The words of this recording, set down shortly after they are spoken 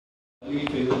early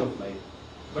phases of life.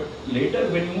 But later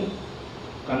when you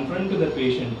confront to the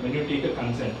patient, when you take a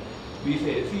consent, we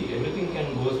say, see, everything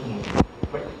can go smooth,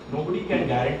 but nobody can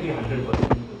guarantee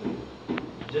 100%.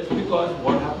 Just because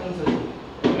what happens is,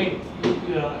 I mean,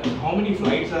 how many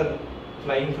flights are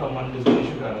flying from one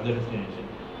destination to another destination?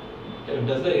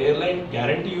 Does the airline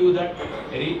guarantee you that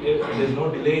there's no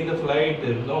delay in the flight,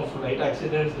 there's no flight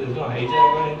accidents, there's no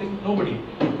hijack or anything? Nobody.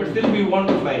 But still we want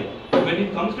to fly. But when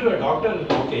it comes to a doctor,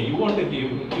 okay, you have to give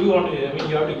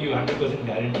 100%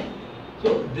 guarantee.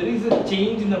 So there is a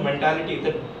change in the mentality,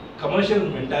 the commercial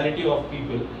mentality of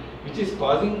people, which is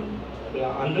causing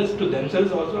unrest to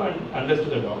themselves also and unrest to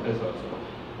the doctors also.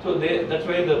 So that's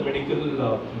why the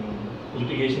medical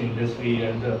litigation industry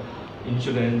and the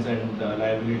insurance and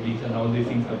liabilities and all these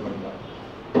things are going on.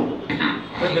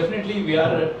 But definitely we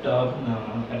are at a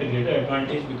greater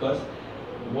advantage, because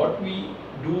what we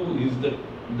do is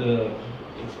the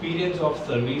experience of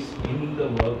service in the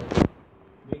work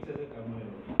makes us a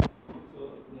community.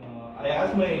 So I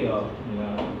asked my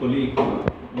colleague,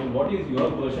 what is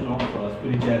your version of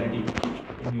spirituality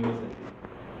in university?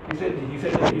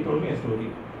 He told me a story.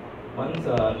 Once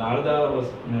Narada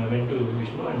went to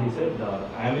Vishnu and he said,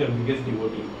 I am your biggest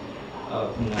devotee.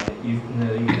 Is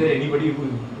there anybody who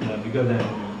is bigger than me?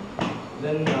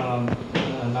 Then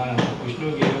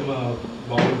Vishnu gave him a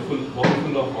bowl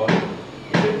full of oil.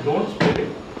 He said, don't split it.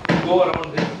 Go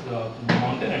around this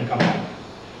mountain and come back.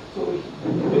 So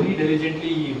very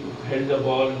diligently he held the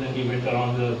ball, and then he went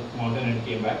around the mountain and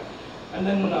came back. And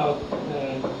then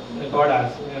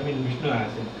Vishnu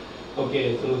asked him,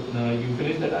 okay, so you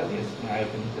finished the task? Yes, I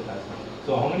finished the task.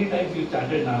 So how many times you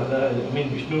chanted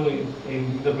Vishnu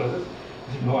in the process? I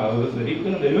said, no, I was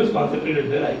very much concentrated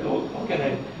there. I go, how can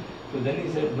I? So then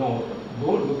he said, no,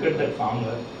 go look at that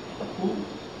farmer.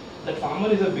 That farmer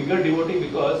is a bigger devotee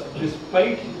because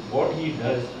despite what he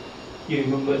does, he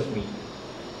remembers me.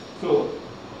 So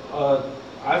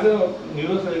as a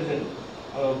neurosurgeon,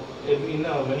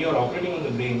 when you are operating on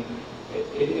the brain,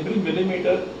 every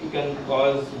millimeter you can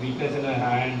cause weakness in a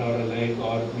hand or a leg,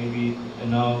 or maybe a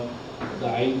nerve, the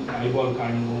eyeball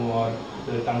can't move, or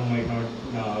the tongue might not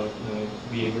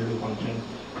be able to function,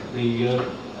 the ear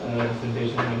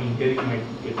sensation, hearing might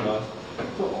get lost.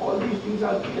 So all these things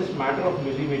are just matter of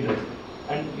millimeters,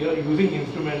 and you are using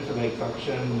instruments like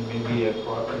suction, maybe a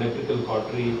electrical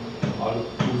cautery, or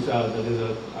USA, that is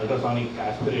an ultrasonic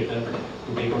aspirator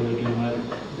to take out the tumor.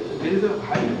 There is a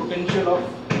high potential of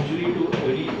injury to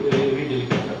very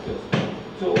delicate structures.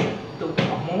 So the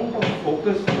amount of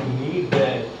focus you need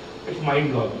there, it's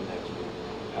mind-boggling actually.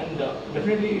 And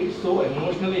definitely it's so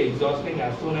emotionally exhausting.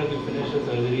 As soon as you finish the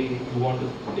surgery, you want to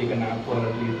take a nap for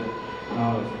at least an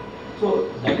hour. So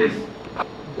that is,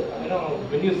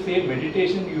 when you say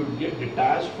meditation, you get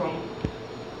detached from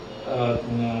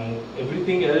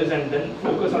everything else and then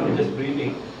focus on just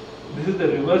breathing. This is the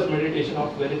reverse meditation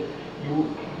of where you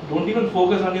don't even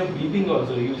focus on your breathing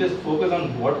also. You just focus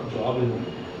on what job is it.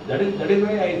 That is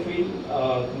why I feel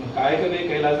Kaya Kave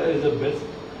Kailasa is the best.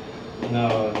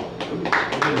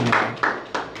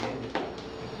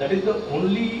 That is the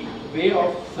only way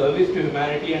of service to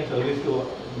humanity and service to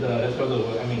the rest of the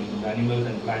world, the animals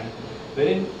and plants,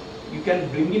 wherein you can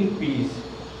bring in peace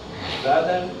rather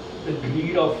than the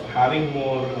greed of having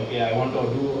more. Okay, I want to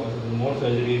do more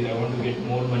surgeries, I want to get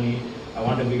more money, I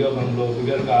want a bigger bungalow,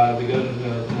 bigger car, bigger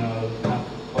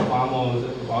farmhouse,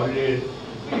 holidays.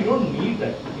 You don't need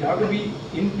that. You have to be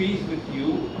in peace with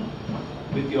you,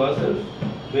 with yourself,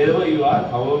 wherever you are,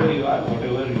 however you are,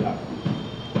 whatever you are.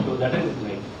 So that is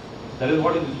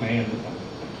what is my understanding.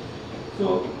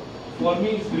 So for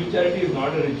me, spirituality is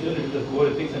not a ritual, it is the core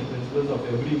ethics and principles of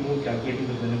every move calculating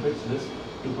the benefits, risk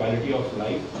to quality of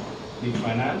life, the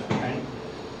finance, and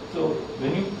so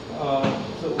when you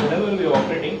whenever we are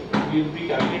operating, we will be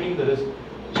calculating the risk.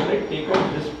 Shall I take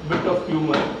out this bit of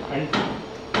tumor and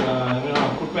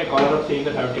put my collar up saying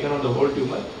that I have taken out the whole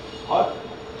tumor, or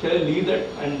shall I leave that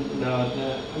and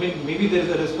maybe there is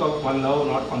a risk of one nerve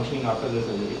not functioning after the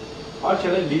surgery, or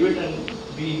shall I leave it and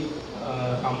be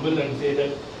humble and say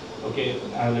that okay,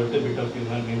 I have left a bit of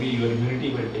tumor, maybe your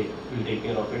immunity will take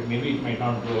care of it, maybe it might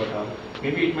not grow at all,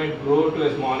 maybe it might grow to a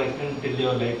small extent till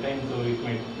your lifetime, so you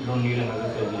don't need another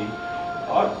surgery,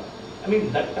 or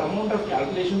that amount of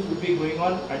calculations would be going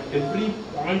on at every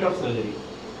point of surgery.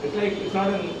 It's like it's not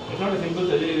a simple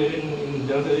surgery wherein in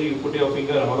general surgery you put your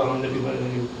finger all around the tumor and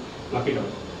then you pluck it out.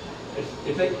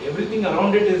 It's like everything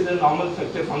around it is a normal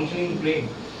structure functioning brain.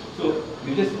 So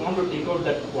you just want to take out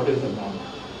that what is the norm.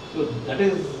 So that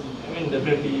is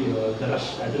definitely the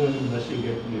rush, adrenaline rush you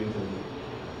get during surgery.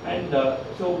 And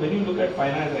so when you look at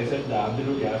finance, I said the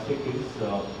absolute aspect is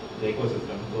the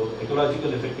ecosystem. So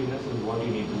ecological effectiveness is what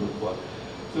you need to look for.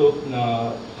 So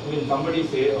I mean, somebody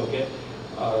say, okay,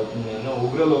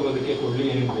 ugra logadike kodli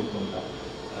eni ಬೇಕು ಅಂತ.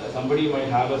 Somebody might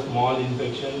have a small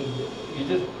infection. You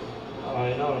just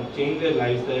change their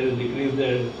lifestyle, decrease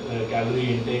their calorie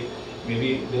intake. Maybe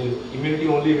their immunity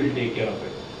only will take care of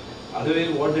it.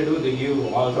 Otherwise, what they do, they give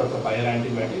all sorts of higher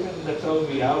antibiotics, and that's how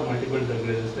we have multiple drug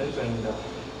resistance and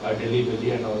telepathy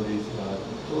and all these.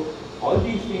 So all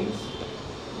these things,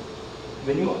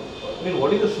 when you, I mean,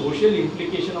 what is the social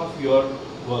implication of your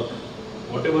work,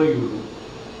 whatever you do?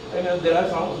 I mean, there are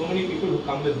so many people who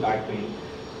come with back pain.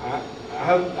 I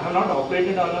have not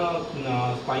operated on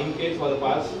a spine case for the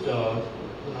past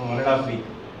 1.5 weeks.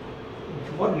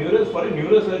 For a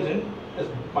neurosurgeon, a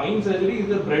spine surgery is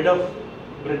the bread.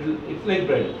 It's like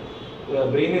bread.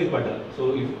 Brain is butter. So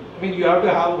you have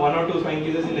to have 1 or 2 spine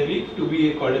cases in a week to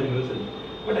be called a neurosurgeon.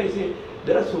 But I say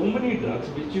there are so many drugs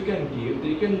which you can give.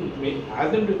 You can ask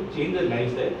them to change their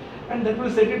lifestyle, and that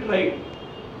will set it right.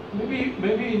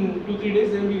 Maybe in 2-3 days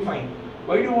they will be fine.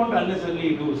 Why do you want to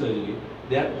unnecessarily do surgery?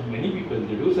 There are many people,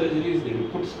 they do surgeries, they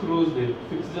put screws, they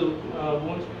fix the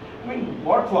wounds. I mean,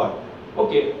 what for?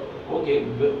 Okay,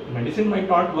 the medicine might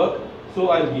not work, so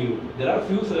I'll give. There are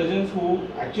few surgeons who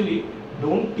actually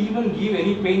don't even give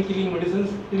any pain-killing medicines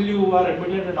till you are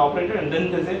admitted and operated, and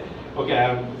then they say, okay, I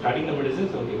am starting the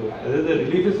medicines. Okay, whether the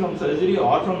relief is from surgery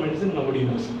or from medicine, nobody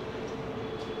knows.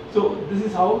 So this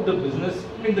is how the business,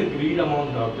 I mean, the greed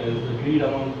among doctors, the greed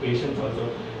among patients also.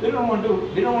 They don't want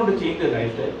to change their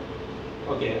lifestyle.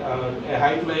 Okay, a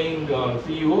high-flying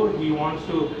CEO, he wants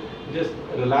to just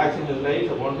relax in his life,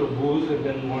 want to booze, and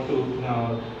then want to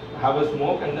have a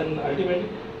smoke, and then ultimately,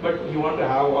 but he wants to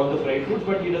have all the fried foods,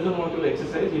 but he doesn't want to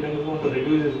exercise, he doesn't want to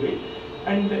reduce his weight,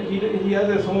 and he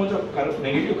has so much of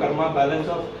negative karma balance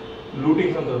of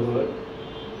looting from the world.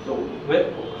 So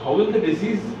how will the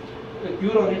disease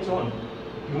cure on its own?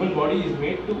 Human body is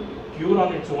made to cure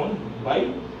on its own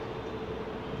by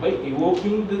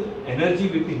evoking the energy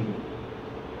within you.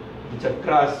 The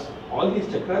chakras, all these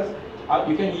chakras,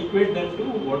 you can equate them to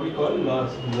what we call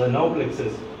the nerve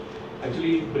plexus.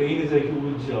 Actually, brain is a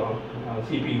huge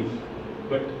CPU.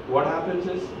 But what happens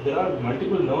is there are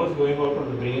multiple nerves going out from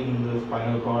the brain, the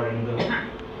spinal cord, and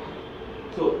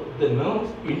so the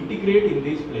nerves integrate in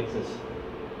these plexus.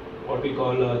 What we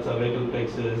call cervical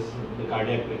plexus, the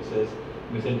cardiac plexus,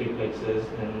 mesenteric plexus,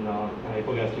 and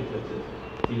hypogastric plexus,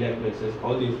 celiac plexus,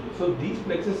 all these. So these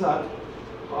plexus are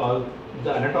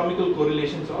the anatomical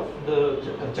correlations of the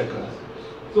chakras.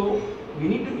 So we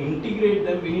need to integrate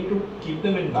them, we need to keep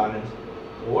them in balance.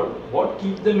 What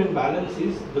keeps them in balance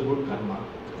is the good karma.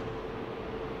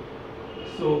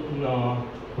 So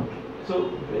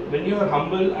when you are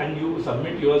humble and you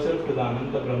submit yourself to the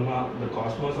Ananta Brahma, the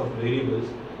cosmos of variables,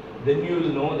 then you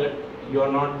will know that you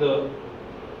are not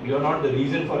the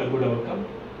reason for a good outcome,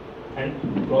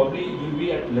 and probably you will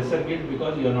be at lesser guilt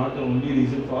because you are not the only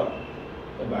reason for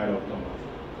a bad outcome.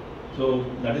 So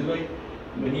that is why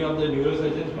many of the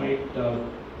neurosurgeons might,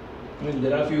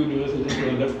 there are few neurosurgeons who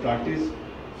have left practice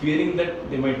fearing that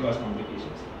they might cause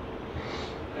complications.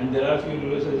 And there are few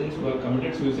neurosurgeons who have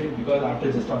committed suicide because after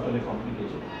a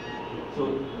complication.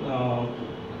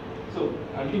 So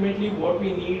ultimately what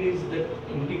we need is the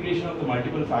integration of the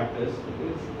multiple factors.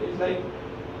 It's like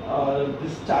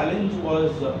this challenge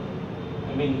was,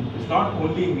 it's not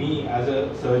only me as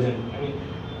a surgeon.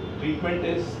 Treatment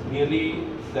is nearly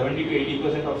 70 to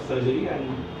 80% of surgery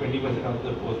and 20% of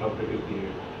the post-operative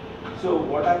period. So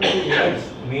what happens is that's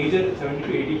major 70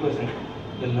 to 80%,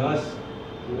 the nurse,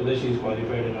 whether she is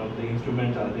qualified enough, the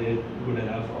instruments are they good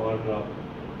enough, or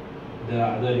the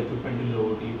other equipment in the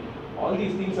OT, all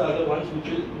these things are the ones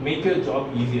which will make your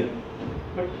job easier.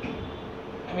 But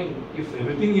if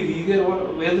everything is easier,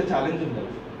 where's the challenge in that?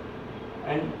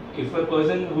 And if a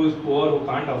person who is poor, who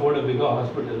can't afford a bigger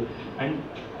hospital, and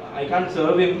I can't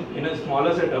serve him in a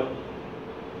smaller setup,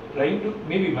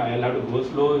 maybe I'll have to go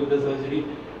slow with the surgery,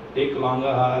 take longer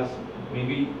hours,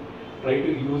 maybe try to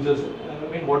use this,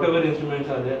 whatever instruments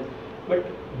are there, but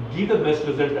give the best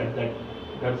result at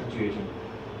that situation.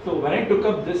 So when I took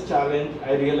up this challenge,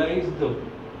 I realized the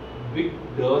big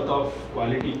dearth of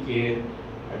quality care,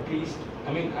 at least,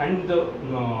 and the,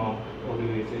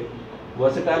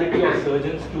 versatility of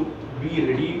surgeons to be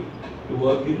ready to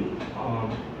work in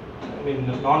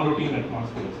non-routine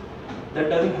atmospheres. That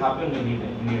doesn't happen many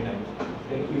times.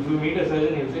 And if you meet a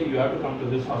surgeon, he'll say, you have to come to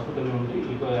this hospital only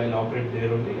because I'll operate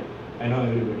there only. I know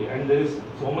everybody. And there is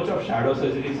so much of shadow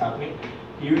surgeries happening.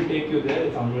 He will take you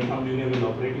there, some junior will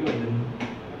operate you, and then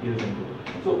he'll send you.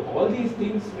 So all these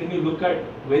things, when you look at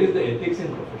where is the ethics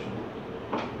in profession.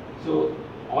 So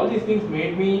all these things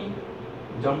made me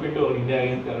jump into India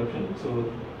against corruption.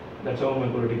 So that's how my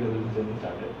political journey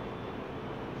started.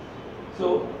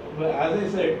 So as I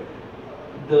said,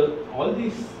 all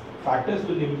these factors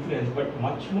will influence, but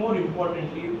much more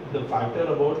importantly, the factor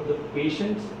about the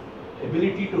patient's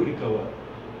ability to recover,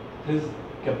 his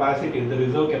capacity, the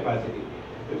reserve capacity.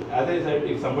 As I said,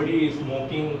 if somebody is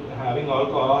smoking, having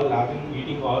alcohol,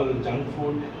 eating all junk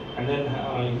food, and then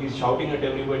he's shouting at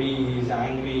everybody, he's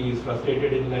angry, he's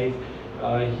frustrated in life,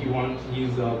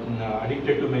 he's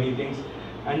addicted to many things,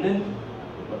 and then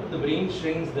the brain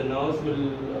shrinks, the nerves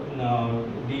will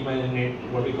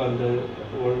demyelinate, what we call the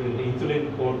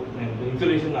insulin coat and the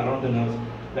insulation around the nerves,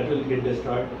 that will get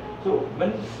destroyed. So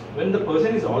when the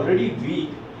person is already weak,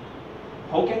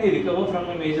 how can he recover from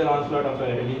a major onslaught of a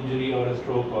head injury or a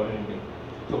stroke or anything?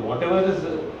 So whatever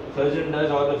the surgeon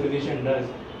does or the physician does,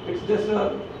 it's just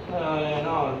a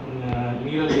Neuro.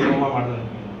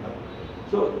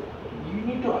 So you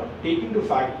need to take into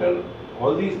factor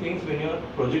all these things when you are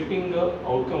projecting the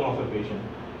outcome of a patient.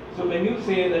 So when you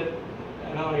say that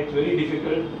it's very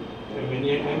difficult,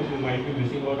 many times you might be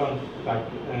missing out on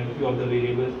a few of the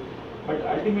variables, but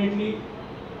ultimately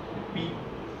we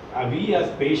as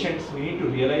patients, we need to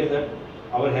realize that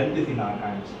our health is in our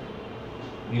hands.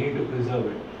 We need to preserve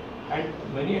it. And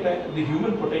many times the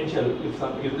human potential, if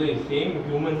the same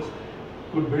humans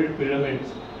could build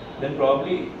pyramids, then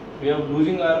probably we are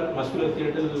losing our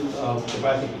musculoskeletal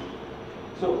capacity.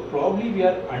 So probably we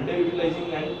are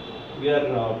underutilizing and we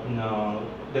are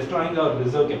destroying our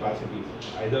reserve capacities,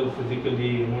 either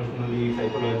physically, emotionally,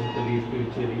 psychologically,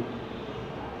 spiritually.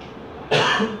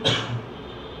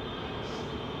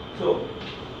 So,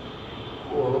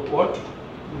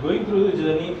 going through the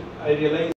journey, I realized